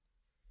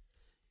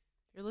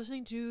You're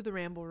listening to The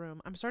Ramble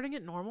Room. I'm starting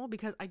at normal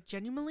because I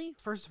genuinely,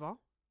 first of all,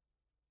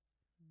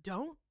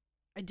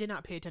 I did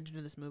not pay attention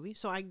to this movie,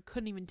 so I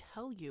couldn't even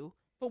tell you.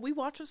 But we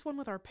watched this one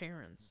with our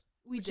parents.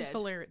 Which is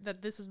hilarious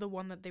that this is the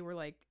one that they were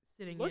like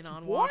sitting Let's in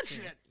on watch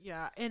watching. it.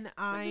 Yeah, and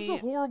This is a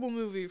horrible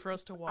movie for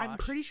us to watch. I'm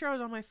pretty sure I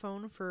was on my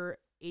phone for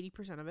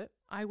 80% of it.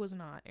 I was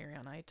not,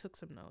 Ariana. I took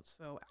some notes,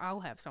 so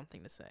I'll have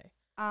something to say.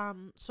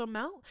 So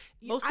Mel,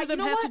 Most of them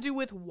have to do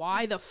with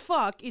why the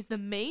fuck is the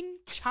main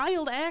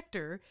child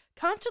actor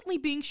constantly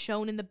being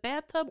shown in the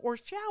bathtub or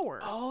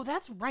shower? Oh,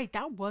 that's right.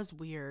 That was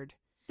weird.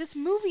 This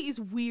movie is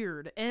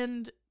weird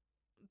and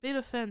a bit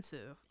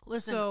offensive.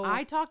 Listen, so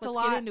I talked a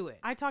lot. Get into it.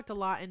 I talked a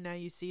lot, and now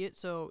you see it.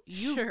 So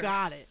you Sure.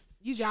 got it.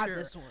 You got Sure.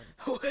 this one.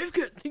 Oh, I've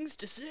got things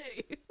to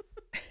say.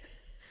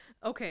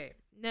 Okay,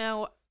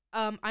 now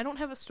I don't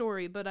have a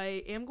story, but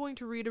I am going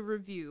to read a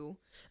review.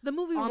 The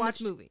movie we on watched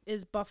this movie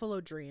is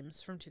Buffalo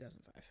Dreams from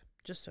 2005.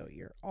 Just so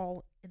you're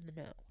all in the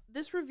know.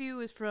 This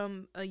review is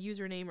from a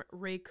user named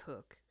Ray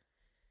Cook,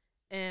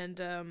 and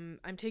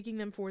I'm taking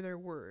them for their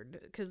word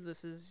because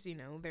this is,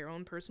 their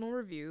own personal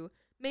review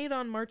made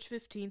on March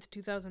 15th,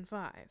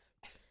 2005.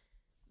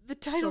 The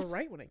title, So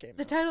right when it came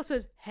the out. title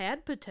says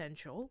 "had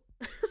potential,"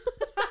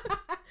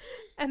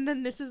 and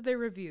then this is their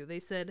review. They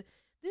said,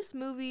 "This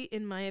movie,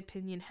 in my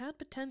opinion, had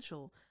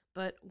potential,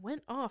 but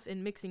went off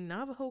in mixing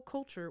Navajo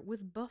culture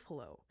with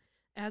Buffalo.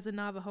 As a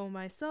Navajo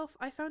myself,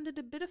 I found it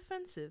a bit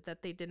offensive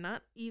that they did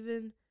not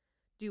even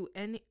do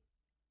any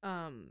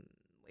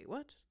wait,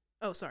 what?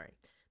 Oh, sorry.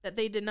 That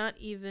they did not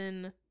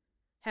even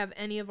have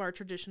any of our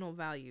traditional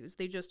values.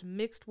 They just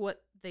mixed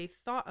what they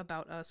thought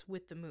about us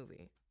with the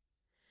movie.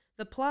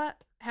 The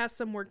plot has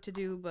some work to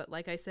do, but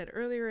like I said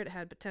earlier, it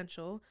had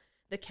potential.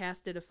 The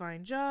cast did a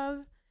fine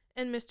job,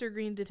 and Mr.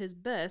 Green did his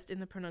best in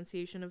the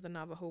pronunciation of the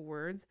Navajo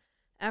words.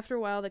 After a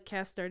while, the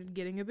cast started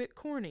getting a bit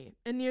corny,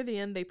 and near the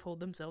end, they pulled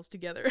themselves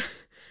together.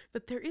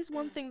 But there is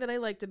one thing that I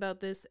liked about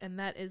this, and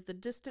that is the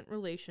distant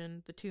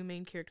relation the two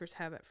main characters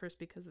have at first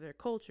because of their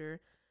culture.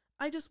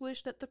 I just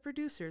wish that the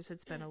producers had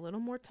spent a little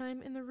more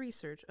time in the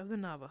research of the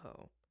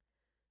Navajo."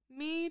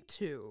 Me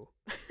too.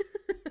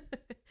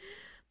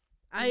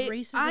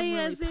 Racism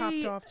really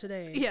popped off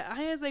today. Yeah,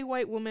 I as a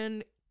white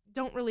woman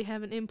don't really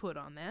have an input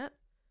on that.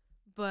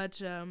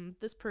 But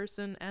this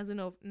person, as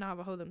a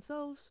Navajo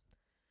themselves,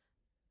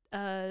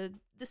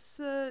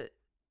 this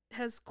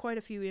has quite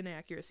a few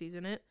inaccuracies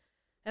in it.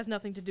 Has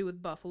nothing to do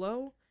with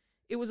Buffalo.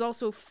 It was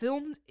also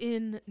filmed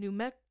in New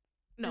Mexico.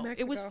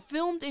 It was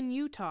filmed in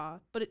Utah,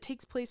 but it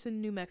takes place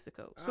in New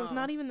Mexico. So it's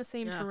not even the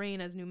same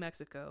terrain as New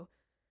Mexico.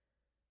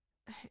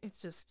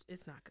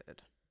 It's not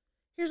good.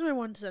 Here's my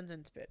one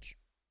sentence pitch.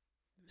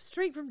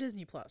 Straight from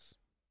Disney Plus.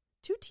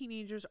 2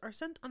 teenagers are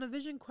sent on a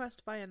vision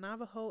quest by a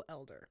Navajo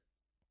elder.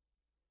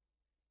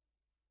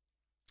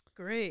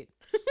 Great.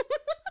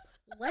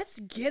 Let's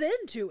get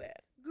into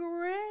it.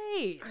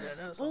 Great.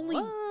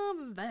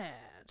 Love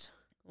that.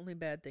 Only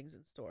bad things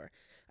in store.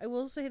 I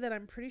will say that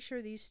I'm pretty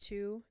sure these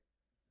two,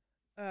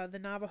 the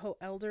Navajo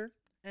elder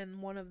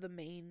and one of the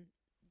main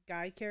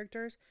guy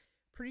characters,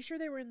 pretty sure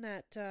they were in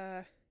that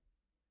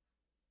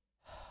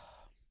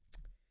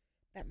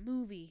that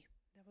movie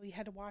that we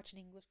had to watch in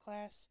English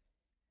class.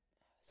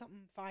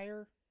 Something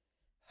fire.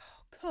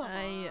 Oh, come on.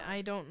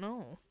 I don't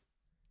know.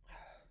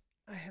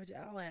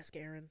 I'll ask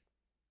Aaron.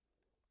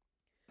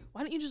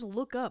 Why don't you just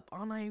look up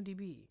on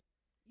IMDb?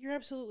 You're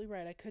absolutely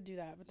right. I could do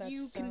that, but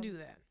You can do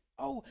that.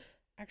 Oh,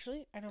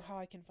 actually, I know how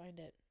I can find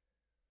it.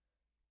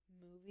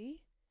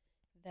 Movie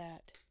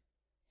that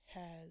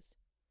has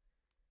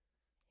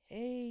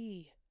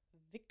Hey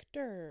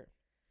Victor.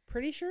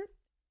 Pretty sure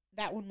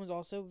that one was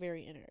also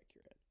very inaccurate.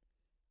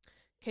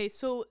 Okay,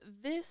 so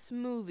this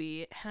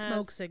movie has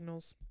Smoke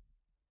Signals.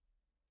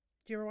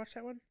 Did you ever watch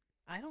that one?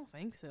 I don't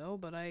think so,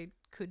 but I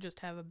could just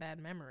have a bad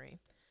memory.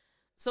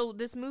 So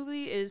this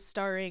movie is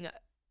starring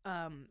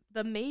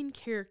the main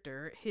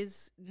character.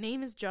 His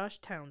name is Josh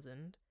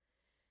Townsend,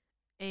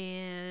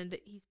 and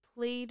he's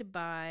played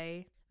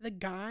by the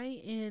guy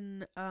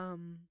in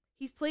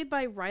He's played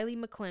by Riley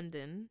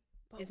McClendon.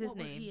 But is his what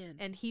name, was he in?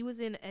 and he was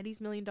in Eddie's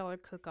 $1 Million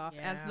Cook-Off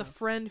as Yeah. the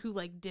friend who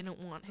didn't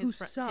want him to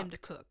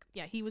sucked. cook.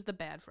 Yeah, he was the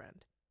bad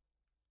friend.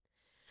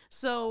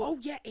 So, Oh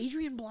yeah,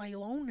 Adrian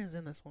Blylone is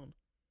in this one.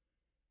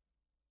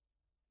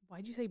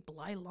 why'd you say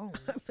Blylone?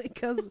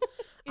 Because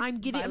I'm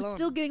Blylone.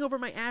 still getting over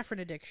my Afrin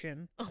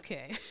addiction.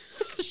 Okay,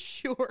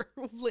 sure,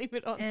 we'll blame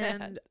it on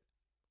And that.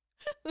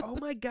 oh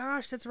my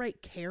gosh, that's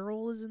right.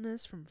 Carol is in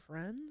this from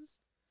Friends.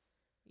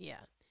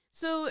 Yeah.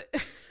 So,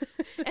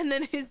 and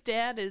then his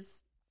dad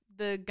is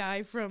the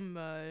guy from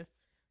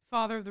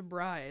Father of the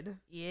Bride,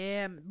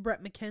 Yeah,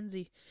 Brett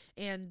McKenzie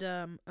and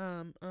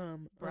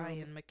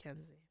Brian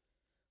McKenzie.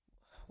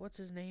 what's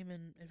his name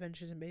in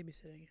Adventures in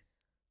Babysitting?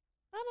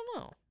 I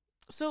don't know.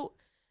 So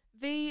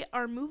they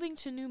are moving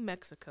to New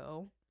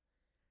Mexico,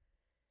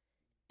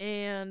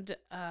 and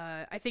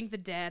I think the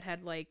dad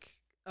had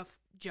a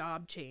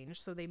job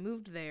change, so they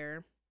moved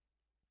there,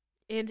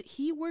 and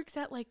he works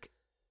at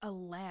a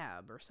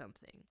lab or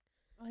something.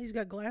 Oh, he's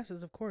got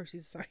glasses, of course.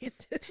 He's a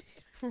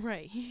scientist.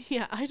 Right.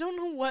 Yeah, I don't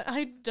know what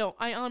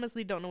I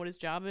honestly don't know what his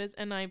job is,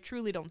 and I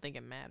truly don't think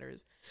it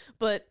matters.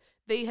 But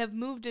they have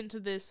moved into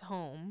this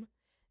home,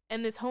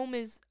 and this home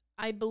is,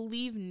 I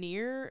believe,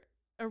 near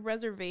a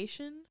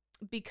reservation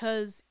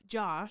because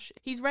Josh,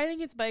 he's riding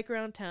his bike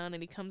around town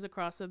and he comes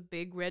across a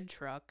big red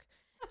truck,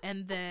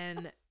 and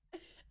then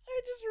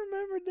I just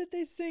remembered that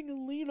they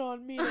sing "Lean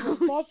on Me" in a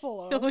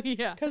buffalo. oh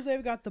yeah. Because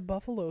they've got the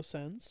buffalo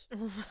sense.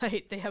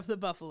 Right, they have the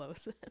buffalo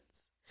sense.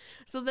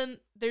 So then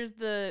there's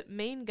the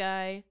main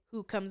guy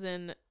who comes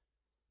in,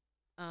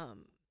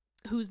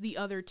 who's the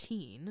other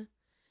teen,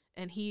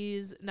 and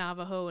he's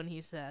Navajo, and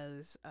he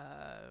says,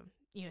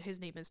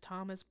 his name is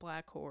Thomas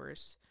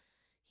Blackhorse.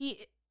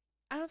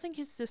 I don't think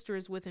his sister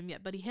is with him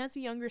yet, but he has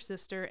a younger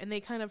sister, and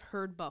they kind of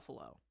herd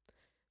buffalo,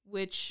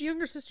 which... The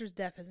younger sister's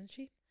deaf, isn't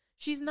she?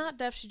 She's not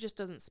deaf, she just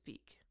doesn't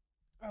speak.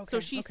 Okay, so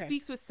she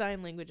speaks with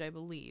sign language, I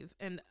believe,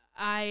 and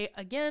I,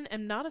 again,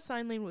 am not a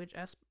sign language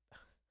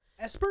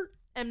expert?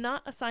 Am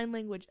not a sign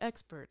language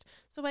expert,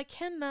 so I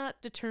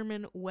cannot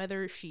determine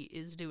whether she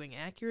is doing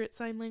accurate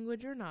sign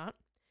language or not.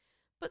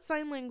 But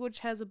sign language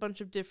has a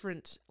bunch of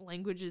different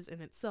languages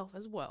in itself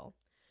as well.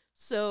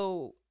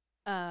 So,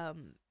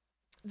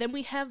 then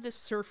we have this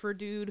surfer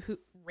dude who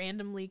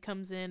randomly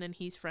comes in and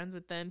he's friends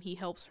with them. He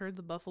helps herd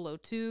the buffalo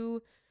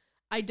too.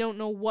 I don't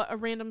know what a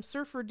random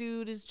surfer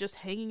dude is just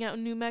hanging out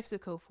in New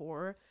Mexico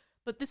for,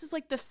 but this is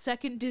like the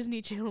second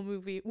Disney Channel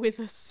movie with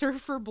a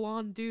surfer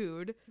blonde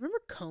dude. Remember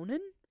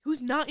Conan? Who's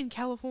not in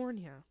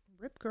California.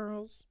 Rip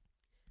Girls.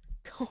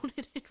 Conan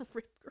and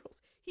Rip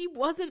Girls. He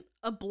wasn't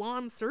a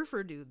blonde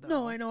surfer dude, though.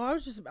 No, I know. I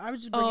was just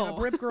bringing up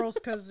Rip Girls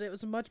because it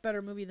was a much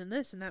better movie than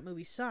this, and that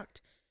movie sucked.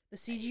 The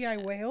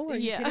CGI whale? Are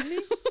you kidding me?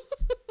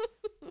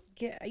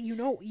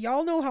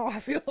 Y'all know how I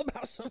feel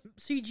about some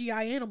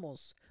CGI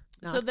animals.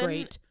 Not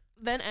great.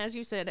 Then, as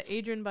you said,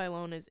 Adrienne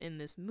Bailon is in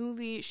this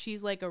movie.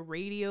 She's like a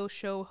radio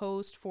show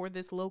host for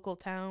this local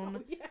town.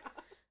 Oh, yeah.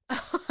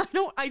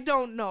 I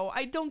don't know.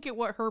 I don't get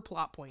what her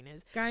plot point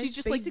is. Guys, she's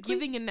just like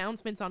giving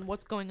announcements on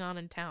what's going on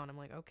in town. I'm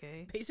like,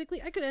 okay.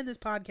 Basically, I could end this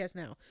podcast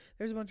now.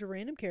 There's a bunch of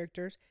random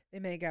characters. They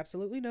make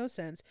absolutely no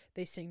sense.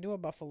 They sing to a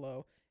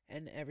buffalo,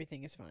 and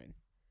everything is fine.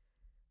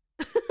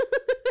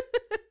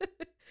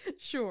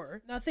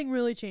 Sure. Nothing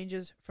really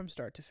changes from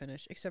start to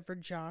finish, except for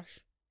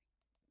Josh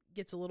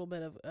gets a little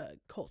bit of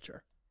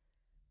culture.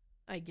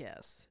 I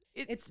guess.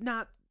 It's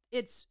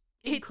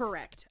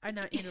incorrect. I'm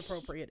not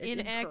inappropriate. It's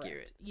inaccurate.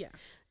 Incorrect. Yeah.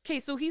 Okay,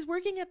 so he's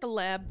working at the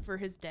lab for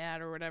his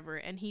dad or whatever,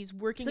 and he's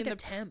working in the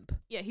temp.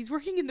 Yeah, he's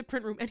working in the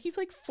print room, and he's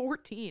like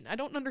 14. I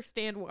don't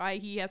understand why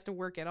he has to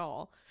work at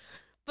all.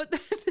 But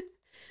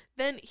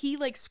then he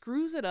like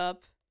screws it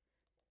up,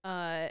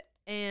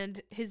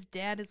 and his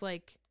dad is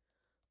like,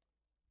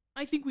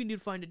 I think we need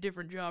to find a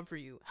different job for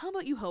you. How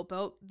about you help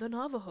out the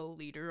Navajo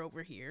leader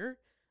over here,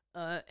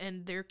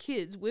 and their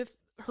kids with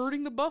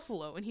herding the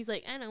buffalo? And he's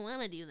like, I don't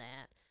want to do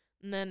that.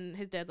 And then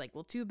his dad's like,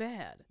 well, too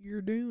bad.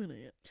 You're doing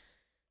it.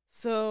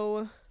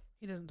 So...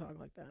 He doesn't talk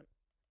like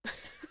that.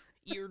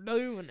 You're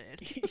doing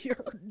it.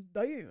 You're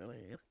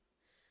doing it.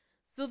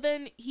 So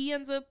then he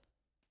ends up,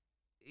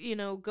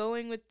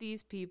 going with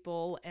these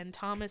people, and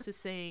Thomas is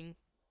saying,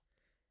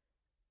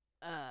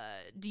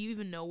 do you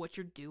even know what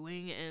you're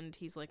doing? And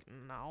he's like,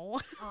 no.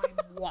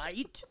 I'm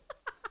white.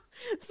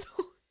 So,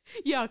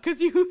 yeah,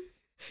 because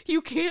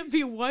you can't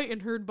be white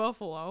and herd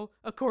buffalo,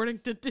 according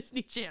to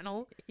Disney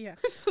Channel. Yeah.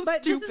 It's so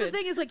but stupid. This is the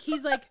thing, is like,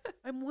 he's like,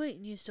 I'm white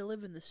and you still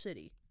live in the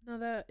city. No,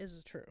 that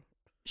is true.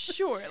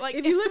 Sure. Like,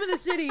 if you live in the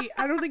city,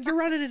 I don't think you're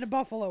running into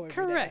buffalo every day.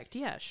 Correct,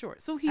 yeah, sure.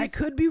 So I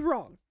could be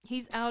wrong.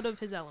 He's out of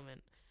his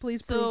element.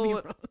 Please prove me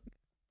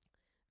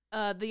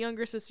wrong. The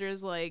younger sister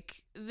is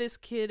like, this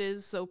kid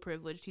is so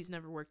privileged, he's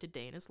never worked a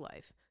day in his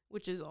life,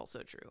 which is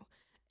also true.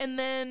 And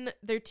then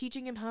they're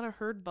teaching him how to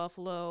herd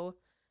buffalo.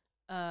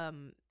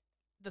 The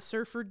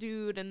surfer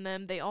dude and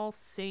them, they all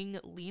sing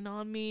Lean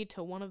on Me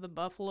to one of the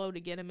buffalo to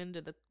get him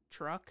into the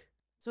truck.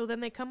 So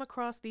then they come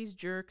across these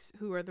jerks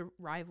who are the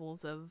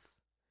rivals of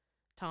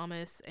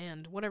Thomas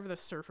and whatever the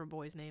surfer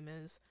boy's name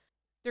is.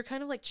 They're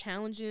kind of like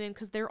challenging them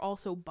because they're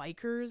also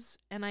bikers,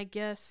 and I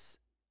guess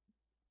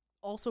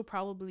also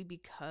probably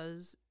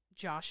because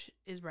Josh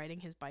is riding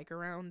his bike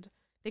around,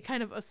 they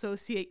kind of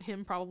associate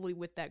him probably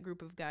with that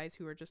group of guys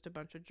who are just a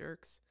bunch of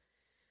jerks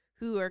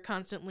who are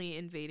constantly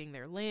invading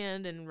their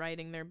land and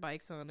riding their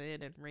bikes on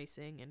it and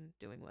racing and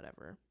doing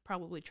whatever,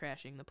 probably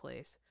trashing the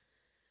place.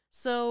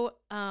 So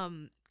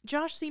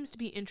Josh seems to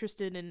be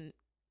interested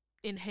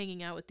in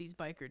hanging out with these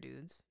biker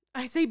dudes.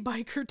 I say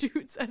biker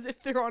dudes as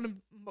if they're on a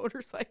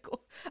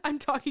motorcycle. I'm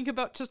talking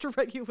about just a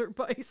regular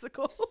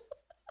bicycle.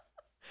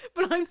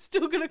 But I'm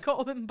still gonna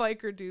call them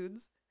biker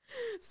dudes.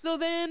 So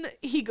then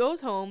he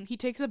goes home, he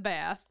takes a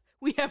bath.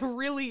 We have a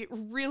really,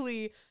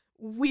 really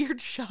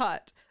weird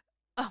shot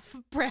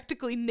of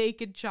practically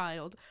naked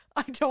child.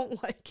 I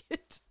don't like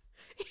it.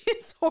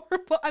 It's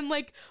horrible. I'm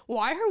like,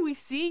 why are we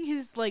seeing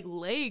his like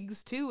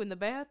legs too in the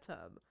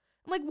bathtub?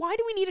 I'm like, why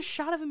do we need a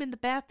shot of him in the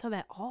bathtub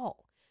at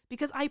all?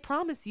 Because I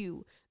promise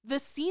you, the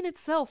scene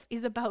itself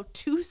is about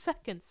 2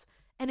 seconds,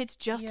 and it's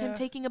just him Yeah.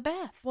 taking a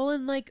bath. Well,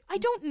 and like, I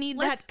don't need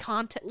let's- that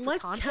context.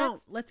 let's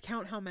count. Let's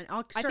count how many.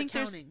 I'll start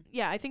counting.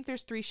 I think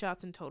there's 3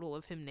 shots in total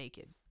of him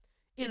naked.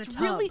 In It's a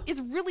tub.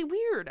 really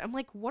weird. I'm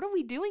like, what are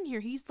we doing here?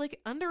 He's like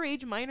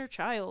underage minor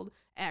child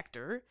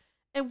actor,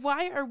 and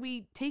why are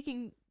we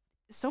taking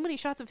so many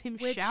shots of him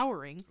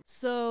showering?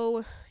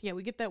 So yeah,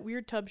 we get that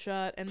weird tub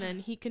shot, and then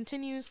he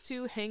continues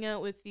to hang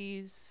out with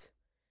these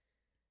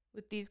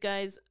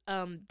guys.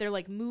 They're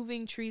like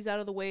moving trees out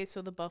of the way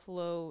so the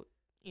buffalo,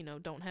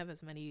 don't have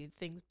as many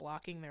things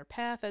blocking their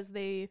path as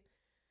they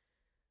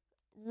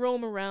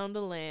roam around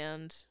the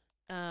land.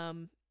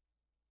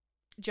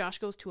 Josh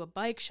goes to a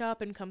bike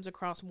shop and comes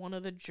across one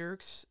of the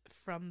jerks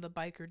from the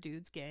biker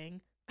dudes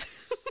gang.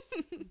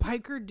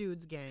 Biker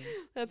dudes gang.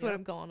 That's what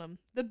I'm calling them.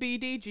 The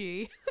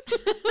BDG.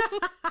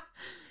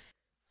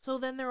 So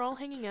then they're all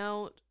hanging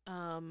out.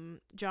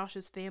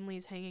 Josh's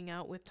family's hanging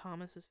out with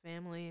Thomas's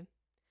family.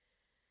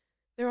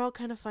 They're all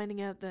kind of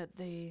finding out that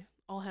they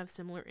all have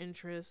similar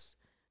interests.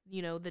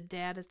 The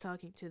dad is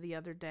talking to the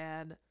other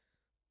dad,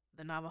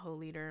 the Navajo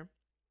leader,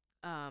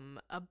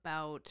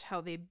 about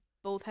how they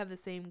both have the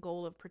same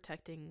goal of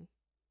protecting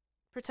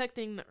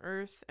the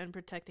earth and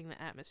protecting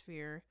the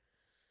atmosphere,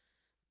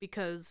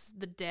 because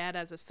the dad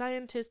as a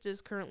scientist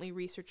is currently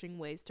researching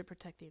ways to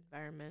protect the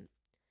environment.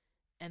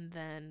 And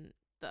then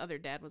the other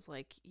dad was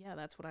like, yeah,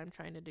 that's what I'm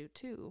trying to do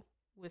too,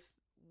 with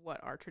what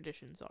our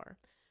traditions are.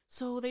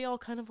 So they all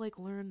kind of like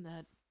learn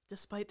that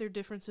despite their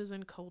differences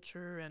in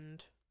culture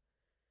and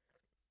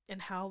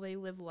how they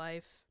live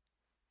life,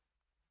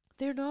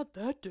 they're not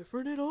that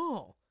different at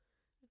all.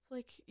 It's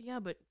like, yeah,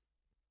 but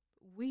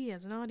we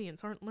as an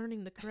audience aren't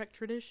learning the correct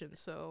tradition,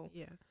 so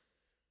Yeah.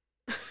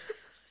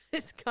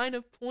 it's kind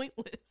of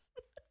pointless.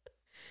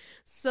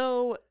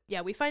 So,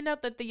 yeah, we find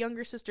out that the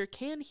younger sister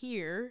can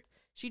hear.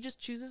 She just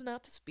chooses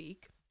not to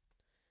speak,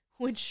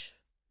 which,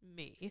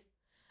 me.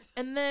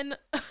 And then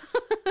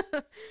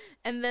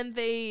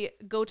they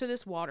go to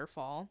this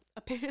waterfall.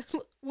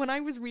 Apparently, when I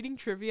was reading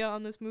trivia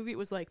on this movie, it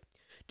was like,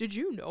 did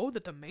you know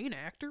that the main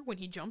actor, when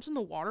he jumps in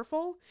the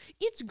waterfall,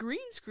 it's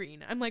green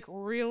screen? I'm like,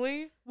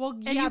 really? Well,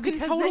 And yeah, you can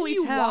because totally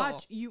then tell.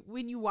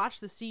 when you watch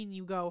the scene,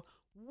 you go,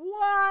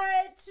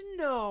 "What?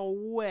 No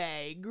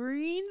way!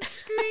 Green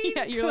screen?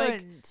 Yeah, you're like-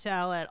 couldn't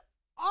tell at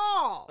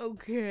all."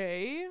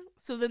 Okay.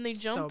 So then they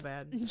So jump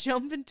bad.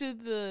 jump into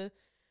the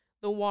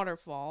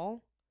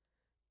waterfall.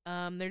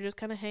 They're just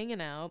kind of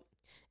hanging out,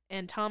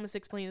 and Thomas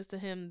explains to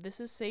him, this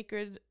is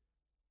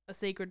a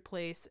sacred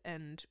place,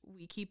 and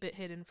we keep it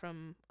hidden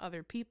from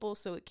other people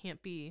so it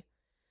can't be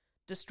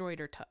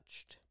destroyed or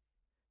touched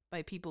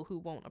by people who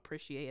won't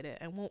appreciate it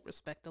and won't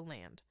respect the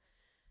land.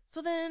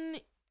 So then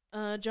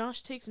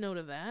Josh takes note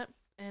of that,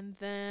 and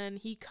then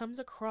he comes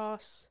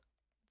across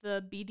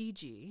the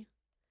BDG,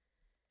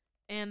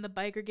 and the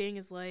biker gang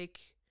is like,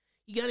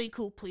 you got any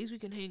cool place we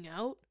can hang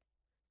out?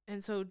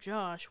 And so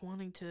Josh,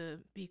 wanting to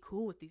be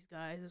cool with these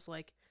guys, is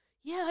like,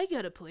 yeah, I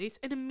got a place,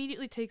 and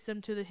immediately takes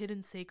them to the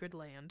hidden sacred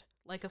land,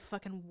 like a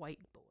fucking white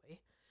boy.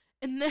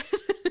 And then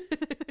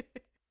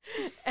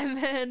and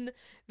then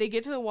they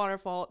get to the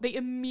waterfall. They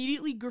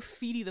immediately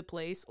graffiti the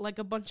place like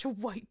a bunch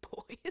of white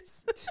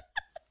boys.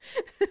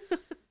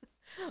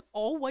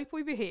 All white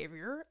boy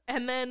behavior.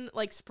 And then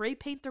like spray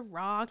paint the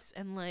rocks,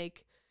 and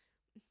like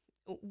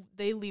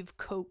they leave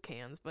Coke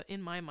cans, but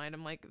in my mind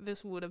I'm like,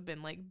 this would have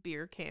been like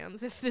beer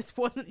cans if this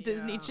wasn't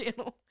Disney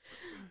Channel.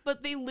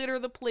 But they litter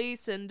the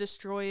place and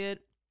destroy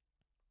it.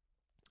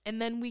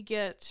 And then we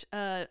get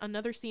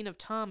another scene of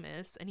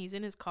Thomas, and he's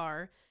in his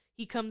car.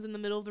 He comes in the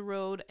middle of the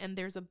road, and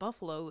there's a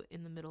buffalo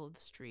in the middle of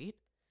the street.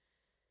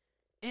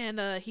 And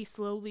he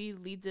slowly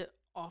leads it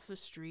off the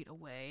street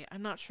away.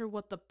 I'm not sure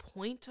what the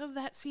point of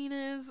that scene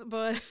is,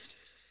 but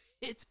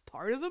it's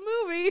part of the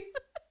movie.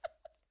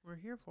 We're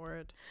here for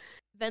it.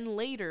 Then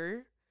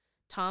later,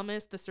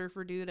 Thomas, the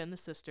surfer dude, and the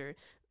sister,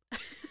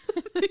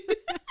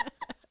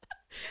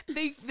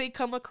 they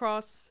come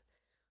across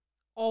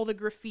all the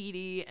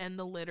graffiti and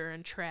the litter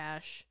and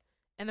trash,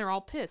 and they're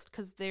all pissed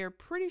because they're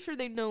pretty sure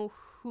they know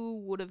who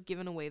would have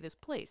given away this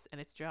place,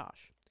 and it's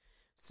Josh.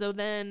 So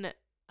then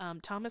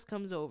Thomas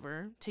comes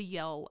over to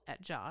yell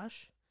at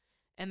Josh,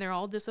 and they're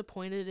all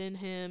disappointed in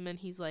him, and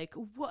he's like,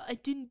 what? I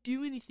didn't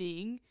do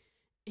anything.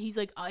 He's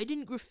like, I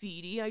didn't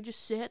graffiti, I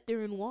just sat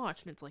there and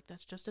watched. And it's like,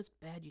 that's just as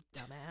bad, you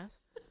dumbass.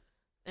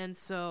 And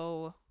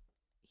so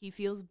he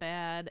feels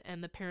bad,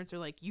 and the parents are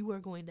like, you are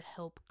going to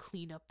help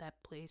clean up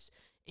that place,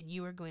 and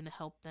you are going to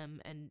help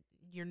them, and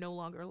you're no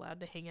longer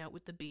allowed to hang out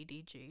with the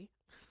BDG.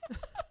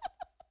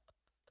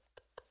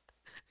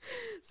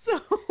 So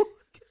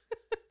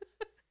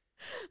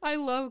I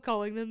love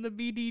calling them the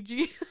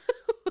BDG.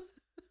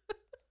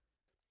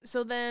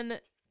 So then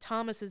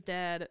Thomas's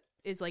dad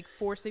is like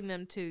forcing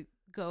them to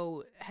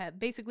go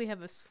basically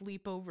have a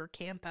sleepover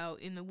camp out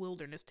in the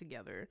wilderness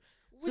together,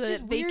 so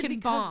that they can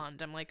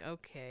bond. I'm like,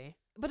 okay.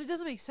 But it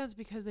doesn't make sense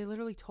because they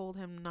literally told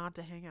him not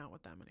to hang out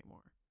with them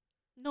anymore.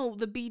 No,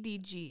 the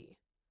BDG.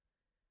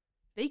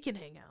 They can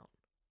hang out.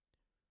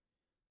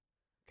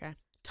 Okay.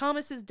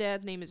 Thomas's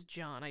dad's name is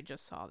John. I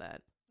just saw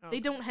that. Oh, They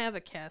don't have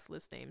a cast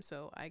list name,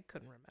 so I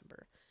couldn't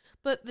remember.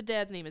 But the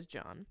dad's name is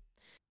John.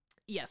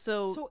 Yeah,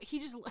 So he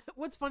just.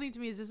 What's funny to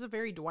me is this is a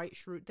very Dwight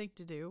Schrute thing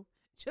to do.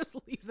 Just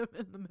leave them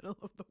in the middle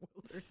of the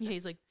wilderness. yeah,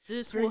 he's like,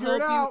 this Figure will it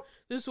help you. out.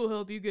 This will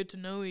help you get to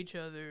know each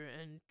other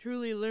and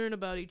truly learn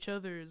about each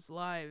other's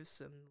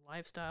lives and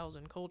lifestyles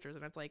and cultures.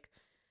 And it's like,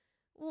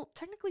 well,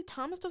 technically,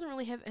 Thomas doesn't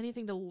really have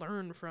anything to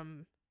learn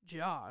from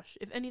Josh.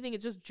 If anything,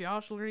 it's just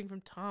Josh learning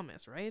from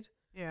Thomas, right?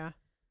 Yeah.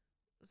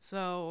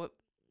 So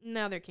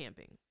now they're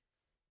camping.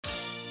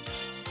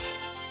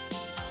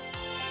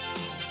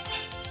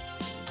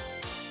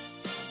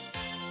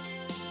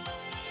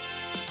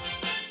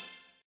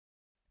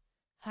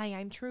 Hi,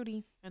 I'm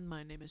Trudy. And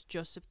my name is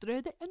Joseph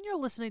Dredd, and you're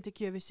listening to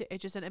QVC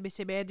HSN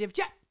NBC Media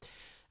Chat.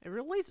 I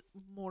realize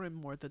more and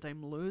more that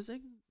I'm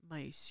losing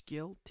my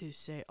skill to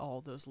say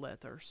all those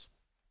letters.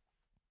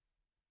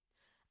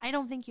 I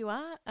don't think you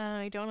are.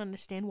 I don't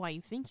understand why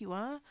you think you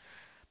are.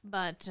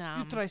 But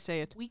You try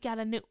say it. we've got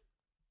a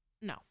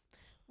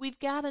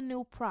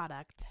new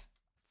product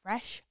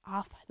fresh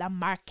off the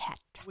market.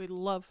 We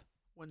love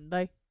when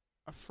they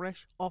are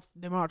fresh off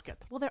the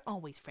market. Well, they're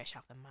always fresh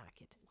off the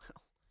market.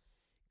 Well,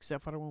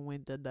 except for when we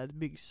did that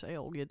big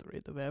sale, get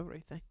rid of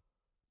everything.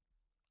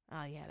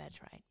 Oh, yeah,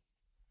 that's right.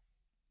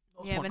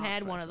 Those We were haven't not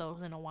had one fresh. of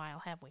those in a while,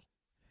 have we?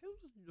 It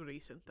was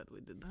recent that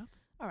we did that.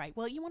 All right,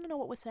 well, you want to know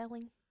what we're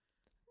selling?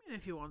 I mean,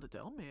 if you want to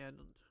tell me, I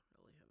don't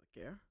really have a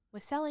care. We're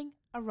selling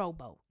a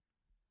rowboat.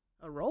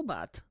 A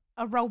robot?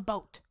 A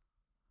rowboat.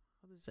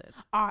 What is that?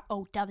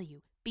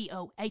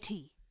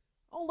 ROWBOAT.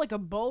 Oh, like a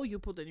bow you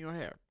put in your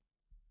hair.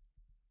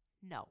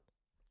 No.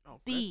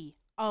 Okay.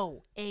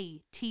 BOAT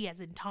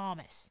as in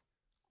Thomas.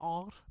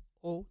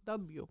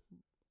 R-O-W.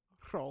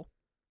 Row.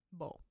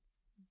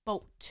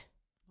 Boat.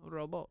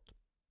 Robot.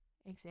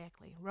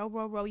 Exactly. Row,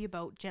 row, row your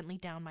boat gently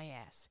down my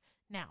ass.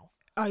 Now,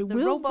 I The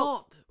will robot-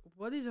 not.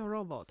 What is a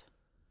robot?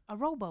 a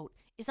rowboat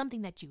is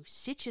something that you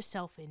sit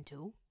yourself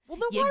into. Well,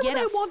 then You why get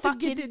would a I want to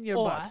get fucking in your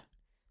oar. butt?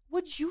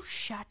 Would you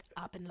shut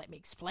up and let me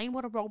explain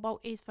what a rowboat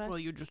is first? Well,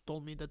 you just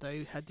told me that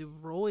I had to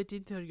roll it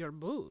into your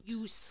boot.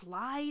 You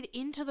slide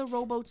into the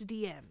rowboat's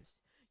DMs.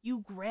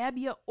 You grab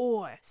your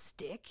oar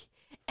stick,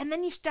 and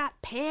then you start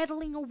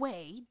paddling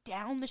away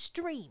down the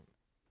stream.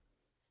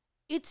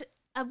 It's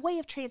a way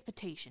of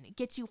transportation. It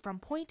gets you from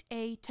point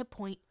A to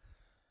point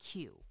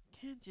Q.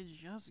 Can't you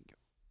just go?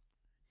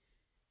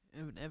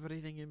 And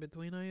everything in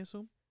between, I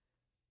assume?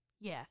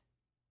 Yeah.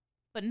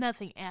 But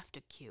nothing after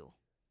Q.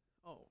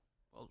 Oh,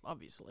 well,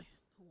 obviously.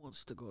 Who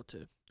wants to go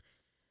to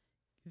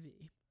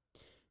V?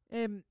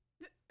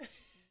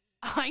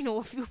 I know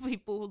a few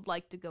people who'd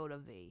like to go to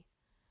V.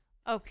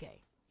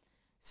 Okay.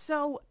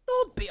 So,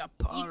 Don't be a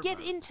pervert. you get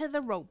into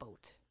the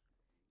rowboat.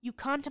 You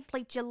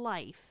contemplate your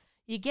life.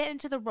 You get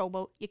into the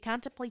rowboat. You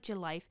contemplate your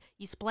life.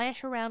 You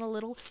splash around a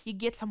little. You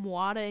get some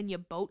water in your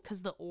boat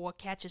because the oar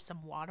catches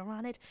some water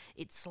on it.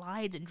 It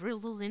slides and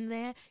drizzles in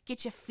there.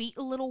 Get your feet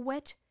a little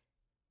wet.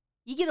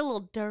 You get a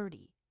little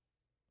dirty.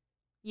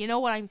 You know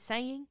what I'm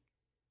saying?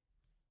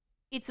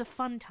 It's a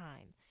fun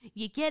time.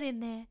 You get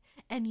in there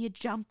and you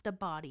jump the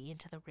body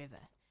into the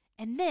river.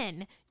 And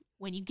then,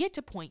 when you get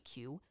to point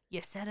Q,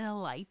 you set it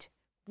alight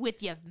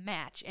with your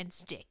match and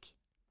stick.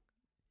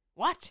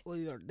 What? Well,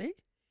 your dick?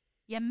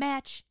 Your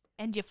match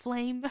and your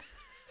flame?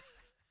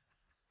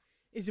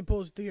 As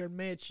opposed to your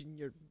match and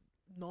your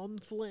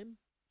non-flame?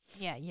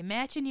 Yeah, your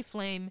match and your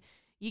flame.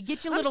 You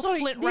get your I'm little sorry,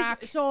 flint this-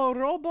 rock. So a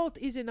robot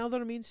is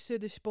another means to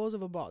dispose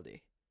of a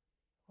body.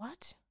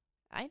 What?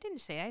 I didn't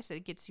say. I said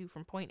it gets you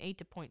from point A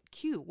to point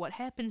Q. What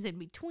happens in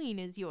between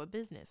is your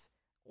business.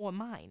 Or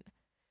mine.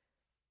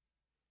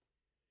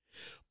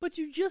 But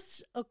you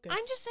just... Okay.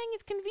 I'm just saying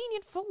it's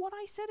convenient for what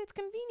I said it's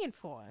convenient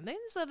for. And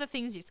there's other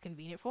things it's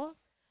convenient for.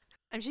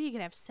 I'm sure you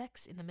could have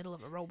sex in the middle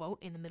of a rowboat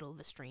in the middle of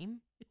the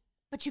stream.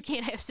 But you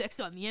can't have sex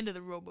on the end of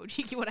the rowboat.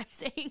 You get what I'm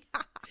saying?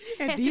 At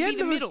Has the to be end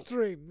the of middle. the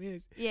stream,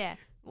 yes. Yeah.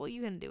 Well,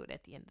 you can do it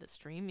at the end of the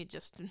stream. You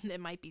just... There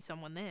might be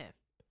someone there.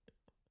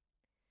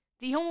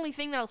 The only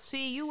thing that'll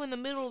see you in the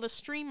middle of the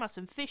stream are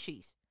some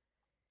fishies.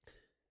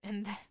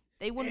 And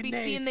they wouldn't be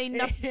seeing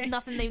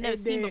nothing they've never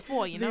seen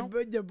before, you know?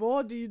 The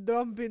body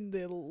dump in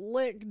the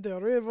lake, the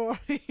river,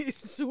 is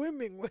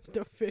swimming with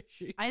the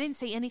fishy. I didn't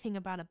say anything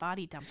about a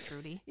body dump,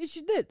 Trudy. Yes,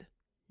 you did.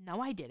 No,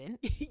 I didn't.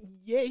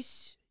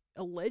 Yes,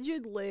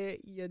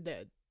 allegedly you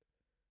did.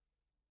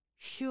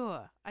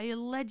 Sure, I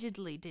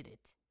allegedly did it.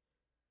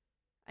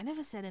 I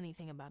never said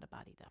anything about a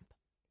body dump.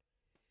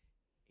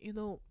 You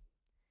know,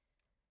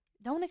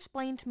 Don't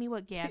explain to me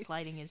what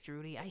gaslighting is,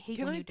 Trudy. I hate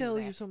can when I you do tell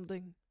that. you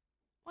something?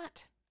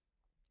 What?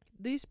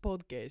 This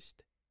podcast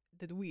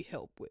that we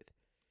help with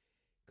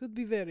could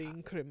be very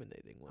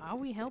incriminating. one Are of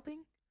we these days.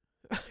 helping?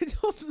 I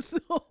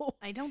don't know.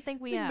 I don't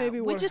think we think are. maybe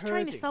we're we're just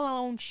trying to hurting. sell our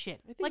own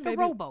shit. I think Like a maybe-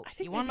 rowboat. I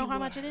think You want to know maybe how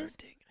we're much it is?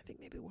 hurting. I think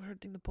maybe we're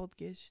hurting the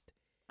podcast.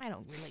 I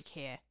don't really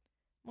care.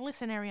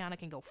 Melissa and Ariana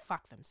can go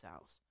fuck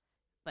themselves.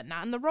 But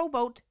not in the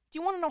rowboat. Do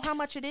you want to know how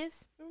much it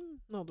is?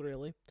 Not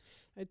really.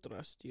 I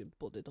trust you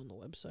put it on the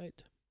website.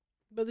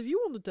 But if you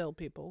want to tell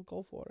people,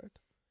 go for it.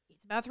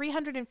 It's about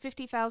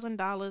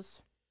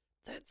 $350,000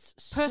 That's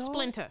per so,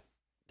 splinter.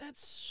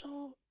 That's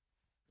so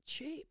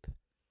cheap.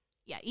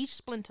 Yeah, each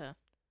splinter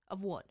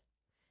of wood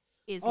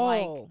is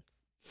like Oh,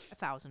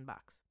 $1,000.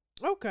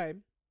 okay.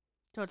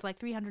 So it's like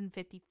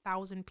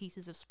 350,000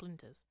 pieces of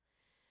splinters.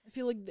 I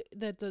feel like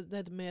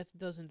that math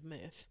doesn't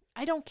math.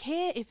 I don't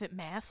care if it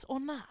maths or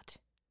not.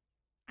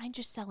 I'm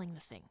just selling the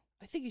thing.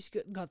 I think it's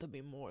got to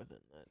be more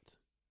than that.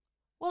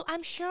 Well,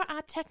 I'm sure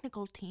our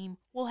technical team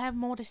will have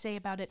more to say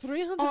about it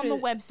 300 on the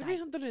website.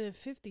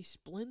 350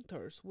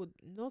 splinters would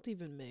not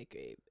even make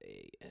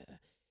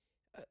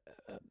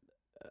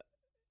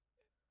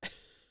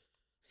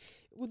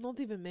would not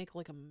even make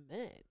like a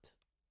mat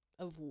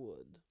of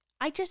wood.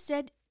 I just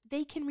said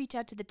they can reach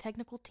out to the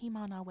technical team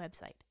on our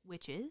website,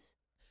 which is?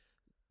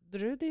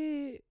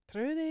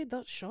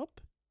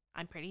 Drude.shop?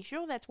 I'm pretty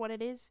sure that's what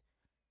it is.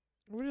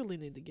 I really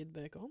need to get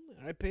back on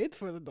there. I paid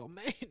for the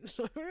domain,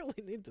 so I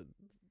really need to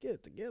get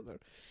it together.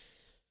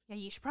 Yeah,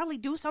 you should probably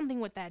do something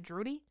with that,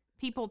 Drudy.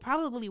 People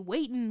probably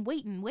waiting.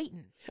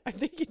 I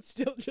think it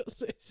still just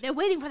says... They're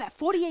waiting for that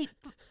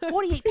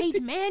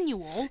 48-page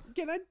manual.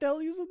 Can I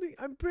tell you something?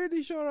 I'm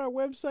pretty sure our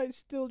website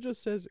still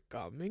just says,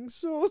 coming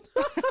soon.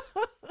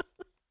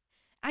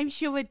 I'm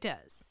sure it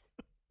does.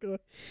 Good.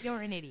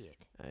 You're an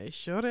idiot. I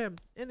sure am.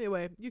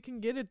 Anyway, you can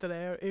get it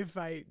there if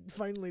I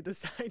finally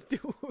decide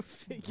to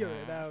figure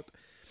it out.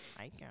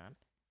 My God.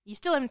 You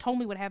still haven't told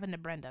me what happened to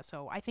Brenda,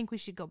 so I think we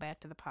should go back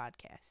to the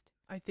podcast.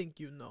 I think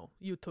you know.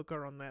 You took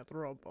her on that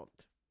robot.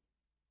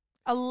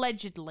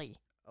 Allegedly.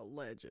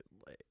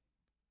 Allegedly.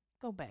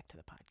 Go back to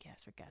the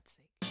podcast, for God's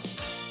sake.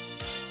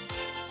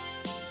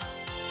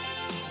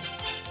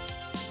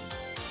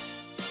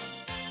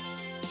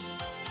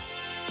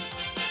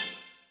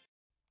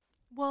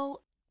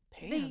 Well,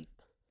 Pan.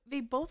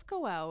 they both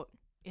go out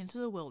into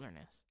the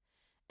wilderness.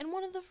 And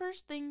one of the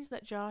first things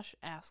that Josh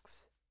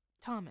asks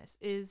Thomas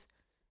is,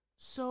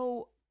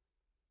 so,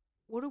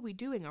 what are we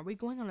doing? Are we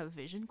going on a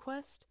vision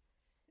quest?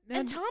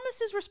 And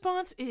Thomas's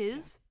response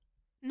is,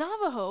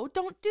 Navajo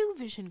don't do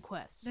vision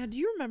quests. Now, do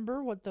you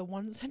remember what the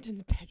one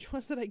sentence pitch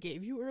was that I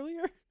gave you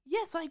earlier?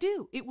 Yes, I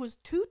do. It was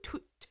two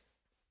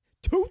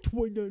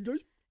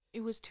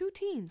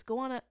teens go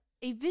on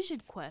a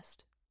vision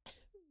quest.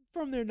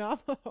 From their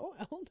Navajo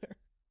elder.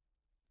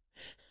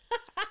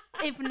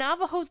 If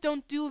Navajos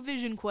don't do a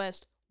vision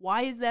quest,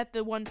 why is that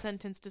the one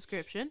sentence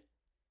description?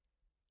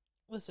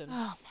 Listen. Oh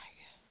my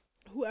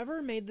God.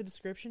 Whoever made the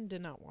description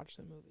did not watch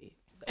the movie.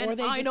 And or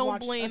they I just don't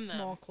watched blame a them.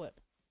 small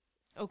clip.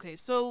 Okay,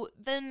 so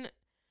then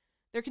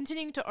they're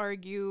continuing to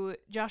argue.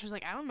 Josh is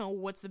like, I don't know,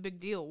 what's the big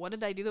deal? What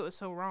did I do that was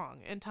so wrong?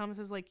 And Thomas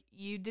is like,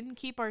 you didn't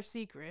keep our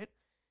secret,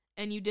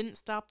 and you didn't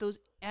stop those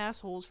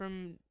assholes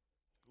from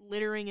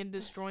littering and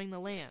destroying the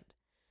land.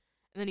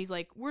 And then he's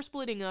like, we're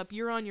splitting up.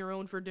 You're on your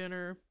own for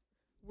dinner.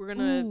 We're going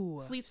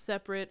to sleep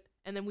separate,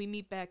 and then we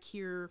meet back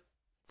here.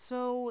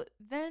 So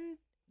then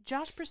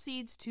Josh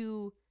proceeds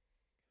to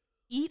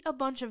eat a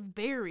bunch of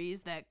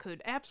berries that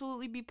could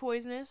absolutely be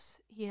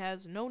poisonous. He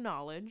has no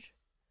knowledge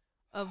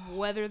of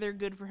whether they're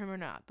good for him or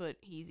not, but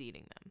he's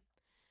eating them.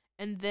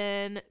 And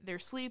then they're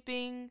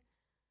sleeping.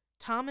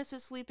 Thomas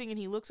is sleeping, and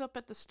he looks up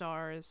at the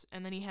stars,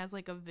 and then he has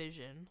like a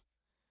vision.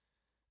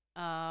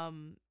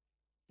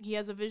 He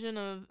has a vision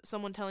of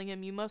someone telling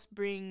him, you must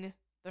bring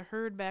the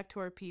herd back to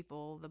our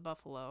people, the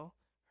buffalo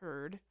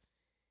herd.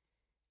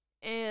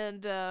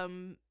 And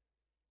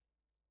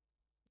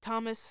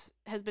Thomas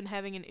has been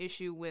having an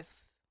issue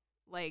with,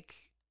 like,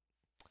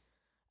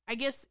 I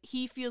guess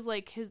he feels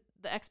like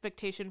the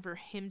expectation for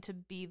him to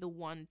be the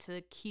one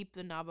to keep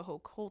the Navajo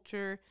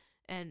culture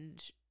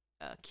and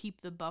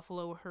keep the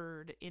buffalo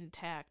herd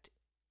intact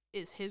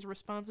is his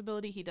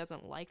responsibility. He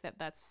doesn't like that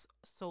that's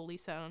solely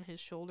set on his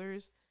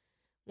shoulders.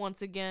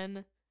 Once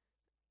again,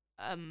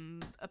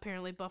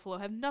 apparently buffalo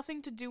have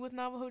nothing to do with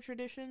Navajo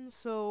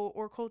traditions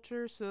or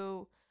culture,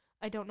 so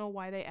I don't know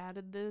why they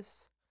added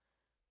this.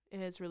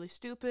 It's really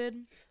stupid.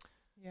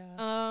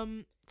 Yeah.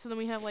 So then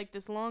we have like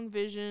this long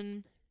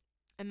vision,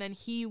 and then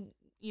he,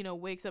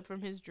 wakes up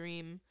from his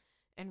dream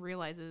and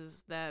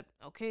realizes that,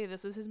 okay,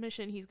 this is his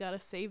mission. He's got to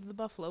save the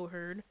buffalo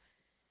herd.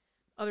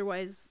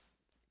 Otherwise,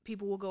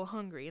 people will go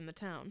hungry in the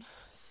town.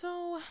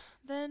 So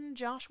then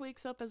Josh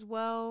wakes up as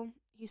well.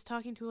 He's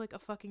talking to like a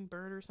fucking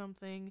bird or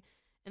something,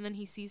 and then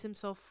he sees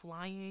himself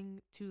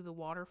flying to the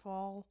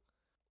waterfall.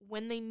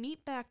 When they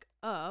meet back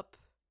up,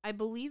 I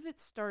believe it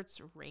starts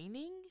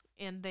raining,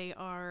 and they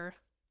are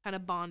kind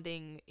of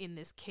bonding in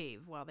this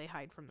cave while they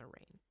hide from the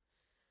rain.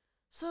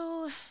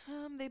 So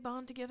they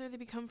bond together, they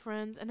become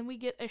friends, and then we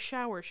get a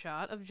shower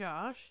shot of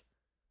Josh.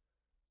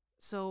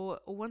 So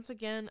once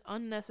again,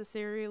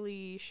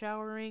 unnecessarily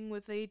showering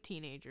with a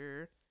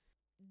teenager.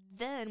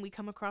 Then we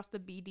come across the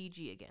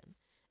BDG again.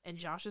 And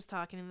Josh is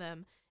talking to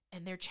them,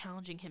 and they're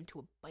challenging him to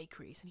a bike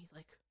race. And he's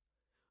like,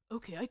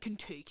 okay, I can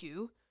take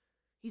you.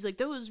 He's like,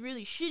 that was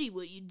really shitty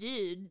what you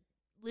did,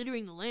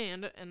 littering the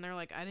land. And they're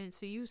like, I didn't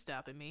see you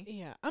stopping me.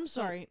 Yeah, I'm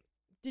sorry.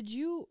 Did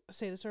you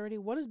say this already?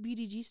 What does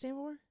BDG stand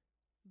for?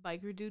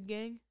 Biker Dude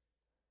Gang.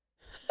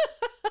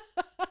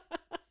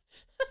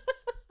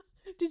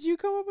 Did you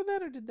come up with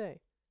that, or did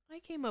they? I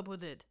came up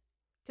with it.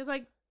 Because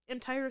I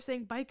am tired of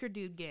saying Biker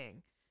Dude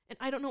Gang. And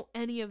I don't know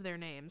any of their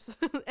names,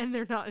 and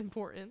they're not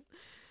important.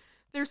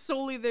 They're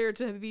solely there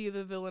to be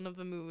the villain of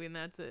the movie, and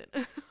that's it.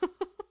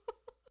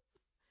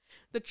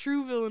 The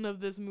true villain of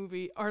this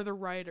movie are the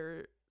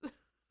writer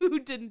who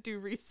didn't do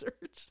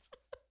research.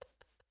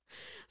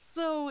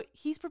 So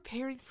he's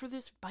preparing for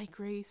this bike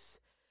race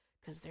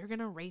because they're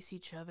gonna race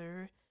each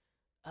other,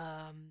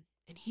 and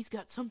he's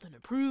got something to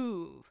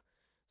prove.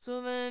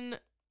 So then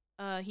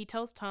he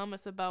tells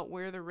Thomas about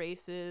where the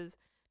race is.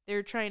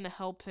 They're trying to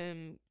help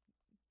him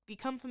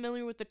become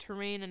familiar with the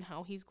terrain and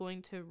how he's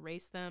going to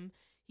race them.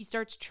 He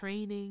starts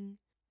training.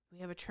 We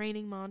have a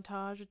training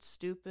montage. It's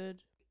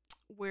stupid.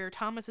 Where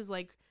Thomas is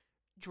like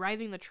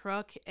driving the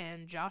truck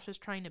and Josh is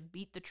trying to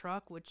beat the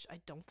truck, which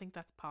I don't think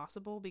that's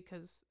possible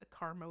because a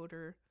car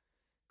motor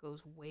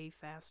goes way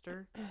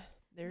faster.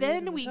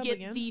 Then we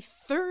get the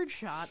third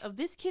shot of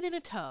this kid in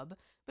a tub,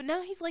 but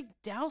now he's like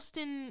doused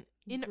in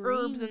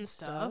herbs and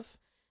stuff.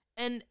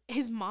 And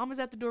his mom is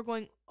at the door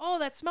going, "Oh,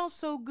 that smells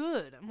so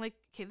good." I'm like,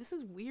 okay, this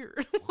is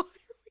weird. Why are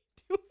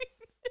we doing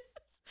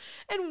this?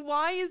 And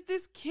why is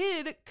this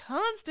kid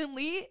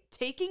constantly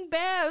taking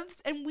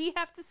baths and we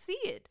have to see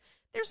it?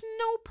 There's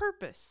no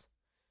purpose.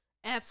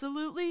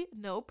 Absolutely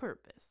no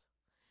purpose.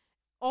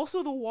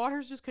 Also, the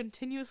water's just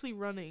continuously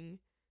running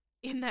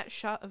in that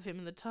shot of him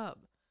in the tub.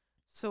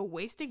 So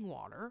wasting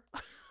water.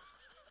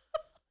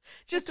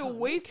 Just a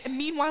waste. And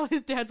meanwhile,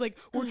 his dad's like,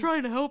 "We're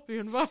trying to help the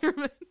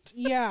environment."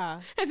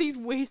 Yeah. And he's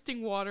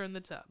wasting water in the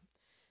tub.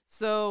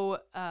 So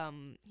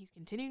he's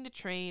continuing to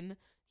train.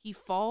 He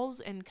falls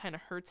and kind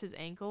of hurts his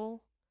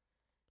ankle.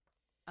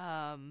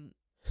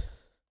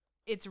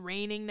 It's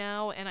raining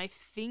now, and I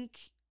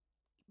think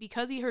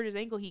because he hurt his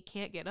ankle, he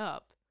can't get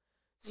up.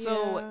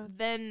 So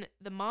then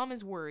the mom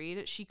is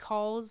worried. She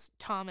calls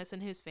Thomas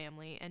and his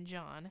family and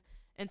John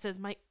and says,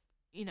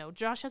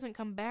 Josh hasn't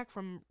come back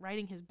from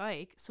riding his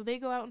bike. So they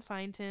go out and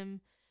find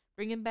him,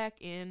 bring him back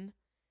in,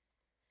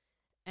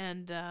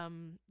 and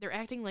they're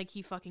acting like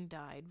he fucking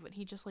died, but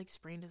he just like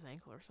sprained his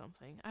ankle or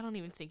something. I don't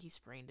even think he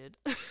sprained it.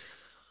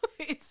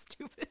 It's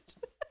stupid.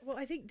 Well,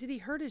 I think, did he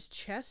hurt his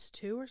chest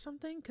too or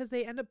something? Because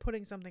they end up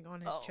putting something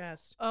on his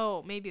chest.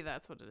 Oh, maybe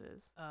that's what it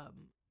is.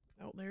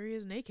 Oh, there he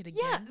is naked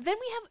again. Yeah, then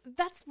we have,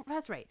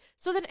 that's right.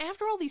 So then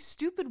after all these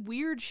stupid,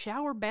 weird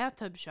shower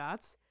bathtub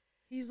shots,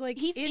 he's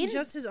in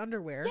just his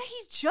underwear. Yeah,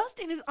 he's just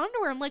in his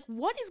underwear. I'm like,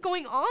 what is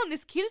going on?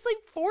 This kid is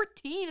like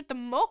 14 at the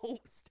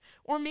most,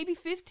 or maybe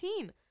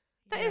 15.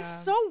 That is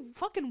so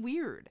fucking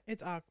weird.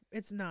 It's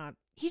not.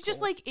 He's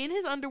just like in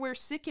his underwear,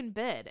 sick in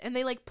bed, and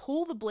they like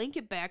pull the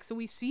blanket back so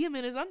we see him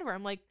in his underwear.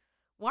 I'm like,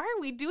 why are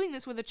we doing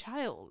this with a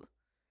child?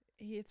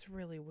 It's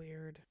really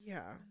weird.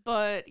 Yeah.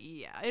 But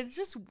yeah, it's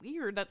just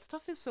weird. That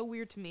stuff is so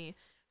weird to me.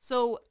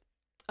 So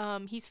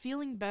he's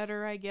feeling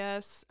better, I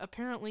guess.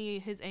 Apparently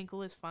his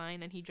ankle is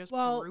fine and he just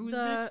bruised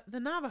it. The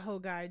Navajo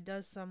guy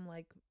does some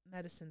like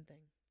medicine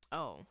thing.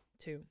 Oh.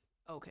 Too.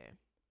 Okay.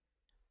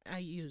 I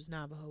use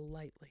Navajo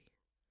lightly.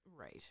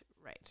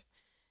 Right.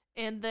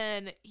 And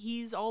then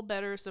he's all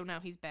better, so now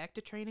he's back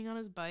to training on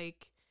his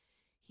bike.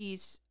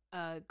 He's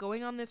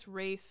going on this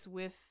race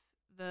with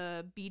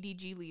the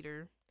BDG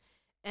leader.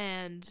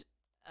 And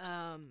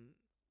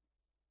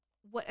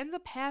what ends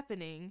up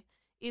happening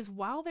is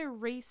while they're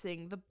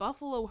racing, the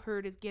buffalo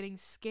herd is getting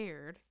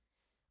scared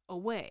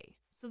away.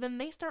 So then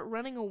they start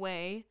running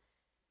away,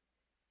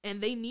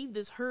 and they need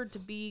this herd to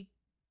be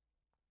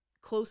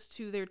close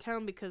to their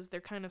town because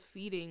they're kind of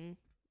feeding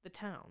the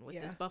town with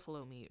this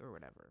buffalo meat or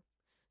whatever.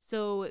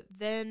 So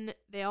then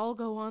they all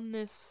go on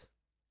this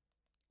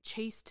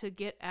chase to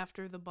get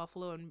after the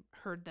buffalo and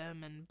herd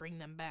them and bring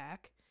them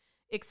back.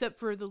 Except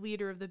for the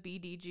leader of the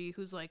BDG,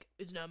 who's like,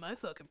 "It's not my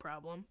fucking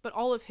problem." But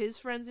all of his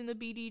friends in the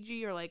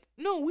BDG are like,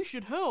 "No, we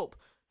should help."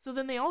 So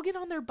then they all get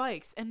on their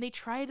bikes, and they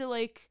try to,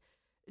 like,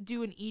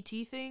 do an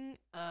ET thing.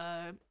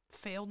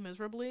 Failed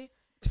miserably.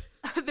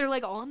 They're,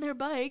 like, all on their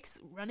bikes,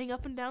 running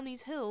up and down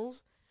these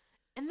hills.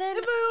 And then...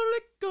 If I only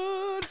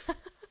could,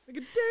 I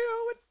could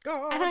deal with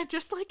God. And I'd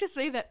just like to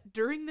say that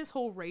during this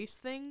whole race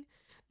thing,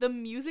 the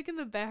music in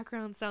the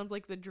background sounds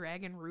like the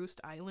Dragon Roost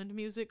Island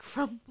music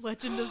from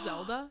Legend of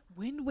Zelda.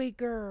 Wind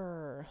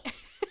Waker.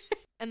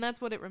 And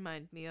that's what it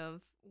reminds me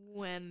of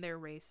when they're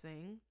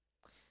racing.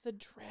 The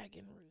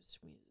Dragon Roost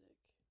music.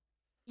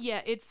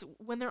 Yeah, it's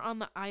when they're on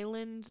the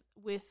island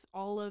with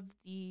all of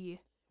the...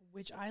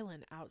 Which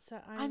island?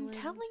 Outside Island? I'm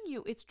telling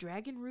you, it's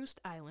Dragon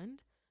Roost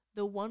Island.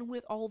 The one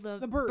with all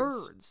the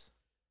birds.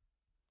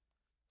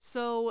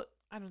 So...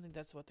 I don't think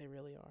that's what they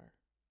really are.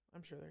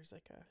 I'm sure there's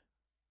like a...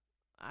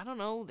 I don't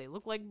know. They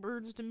look like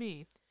birds to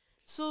me.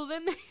 So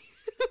then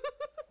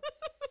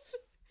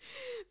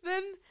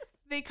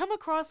they come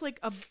across like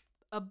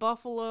a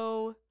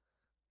buffalo,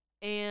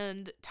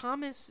 and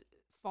Thomas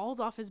falls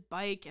off his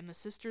bike and the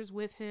sister's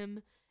with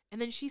him,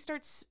 and then she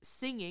starts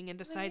singing and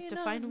decides to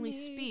finally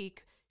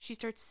speak. She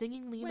starts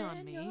singing "Lean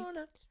on Me,"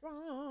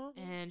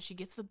 and she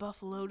gets the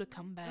buffalo to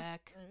come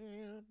back.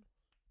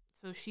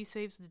 So she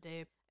saves the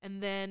day.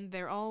 And then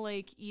they're all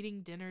like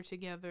eating dinner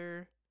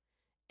together,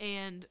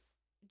 and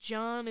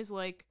John is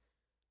like,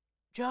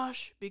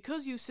 Josh,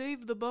 because you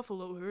saved the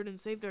buffalo herd and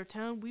saved our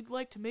town, we'd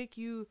like to make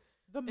you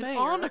The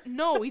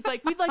No, he's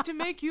like, we'd like to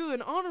make you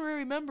an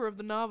honorary member of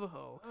the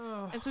Navajo.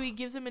 Ugh. And so he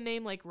gives him a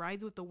name like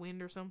Rides with the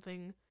Wind or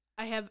something.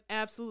 I have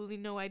absolutely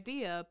no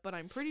idea, but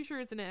I'm pretty sure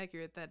it's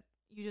inaccurate that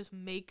you just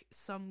make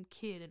some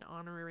kid an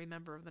honorary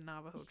member of the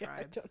Navajo Yeah, I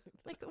tribe. don't think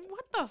Like, that's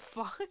what the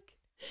fuck?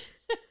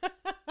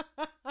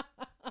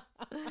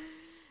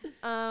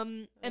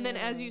 And then,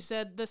 as you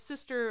said, the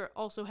sister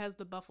also has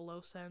the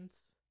buffalo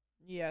sense.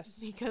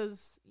 Yes.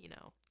 Because,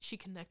 she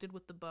connected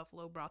with the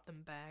buffalo, brought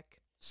them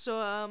back.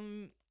 So,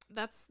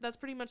 that's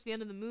pretty much the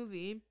end of the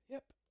movie.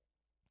 Yep.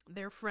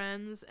 They're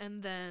friends,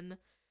 and then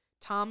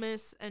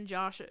Thomas and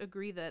Josh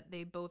agree that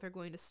they both are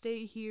going to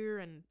stay here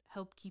and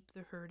help keep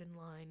the herd in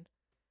line.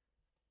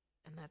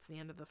 And that's the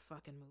end of the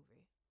fucking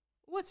movie.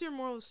 What's your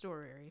moral of the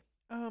story,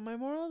 Ari? My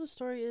moral of the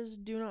story is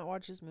do not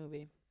watch this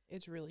movie.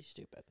 It's really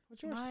stupid.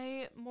 What's yours?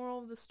 My moral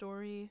of the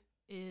story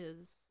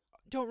is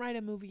Don't write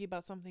a movie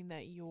about something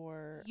that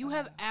you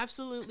have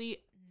absolutely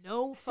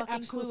no fucking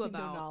absolutely clue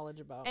about, no knowledge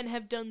about, and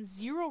have done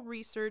zero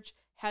research,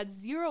 had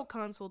zero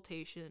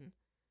consultation.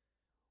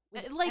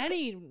 with Like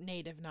any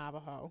native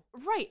Navajo.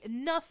 Right,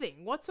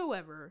 nothing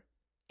whatsoever.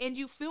 And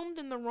you filmed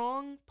in the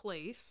wrong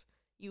place.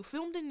 You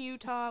filmed in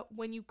Utah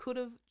when you could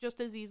have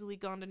just as easily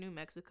gone to New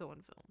Mexico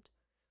and filmed.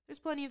 There's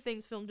plenty of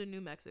things filmed in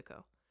New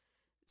Mexico.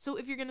 So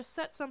if you're going to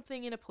set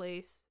something in a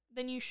place,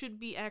 then you should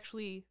be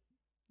actually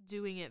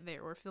doing it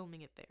there or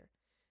filming it there.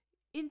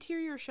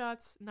 Interior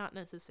shots, not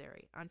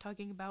necessary. I'm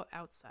talking about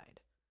outside.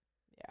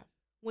 Yeah.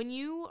 When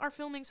you are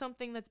filming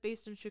something that's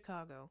based in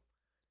Chicago,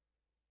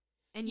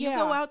 and you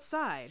go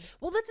outside.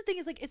 Well, that's the thing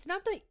is, like, it's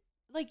not that,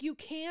 like, you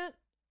can't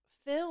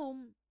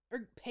film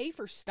or pay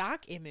for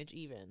stock image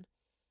even.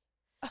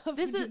 Of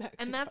New Mexico.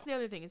 And that's the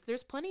other thing, is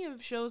there's plenty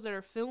of shows that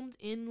are filmed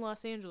in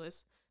Los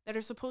Angeles that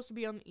are supposed to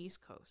be on the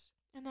East Coast.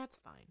 And that's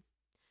fine.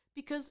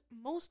 Because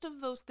most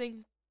of those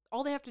things,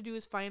 all they have to do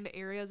is find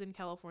areas in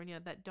California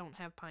that don't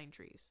have pine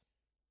trees.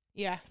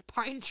 Yeah.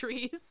 Pine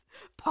trees.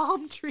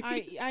 Palm trees.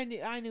 I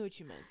knew what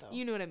you meant, though.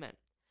 You knew what I meant.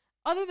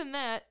 Other than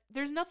that,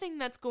 there's nothing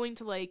that's going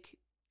to, like,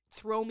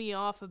 throw me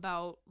off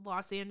about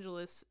Los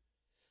Angeles.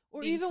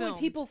 Or being even when filmed.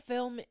 people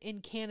film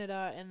in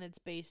Canada and it's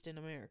based in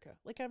America.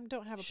 Like, I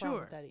don't have a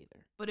problem with that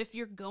either. But if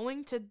you're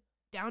going to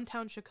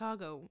downtown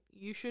Chicago,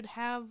 you should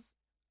have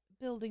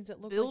Buildings that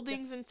look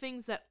buildings and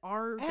things that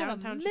are at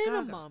downtown a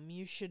Chicago. minimum,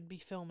 you should be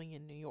filming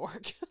in New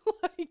York.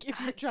 Like, if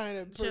you're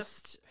trying to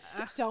Just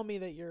tell me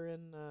that you're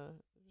in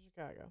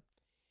Chicago.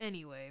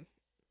 Anyway,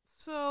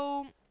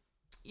 so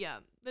yeah,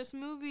 this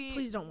movie.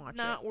 Please don't watch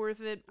not it.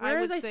 worth it.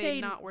 Whereas I would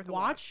say not worth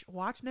watch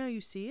now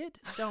you see it.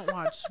 Don't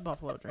watch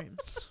Buffalo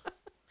Dreams.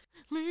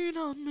 Lean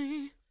on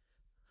me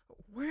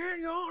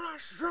when you're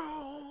not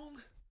strong.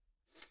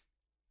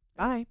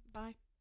 Bye. Bye.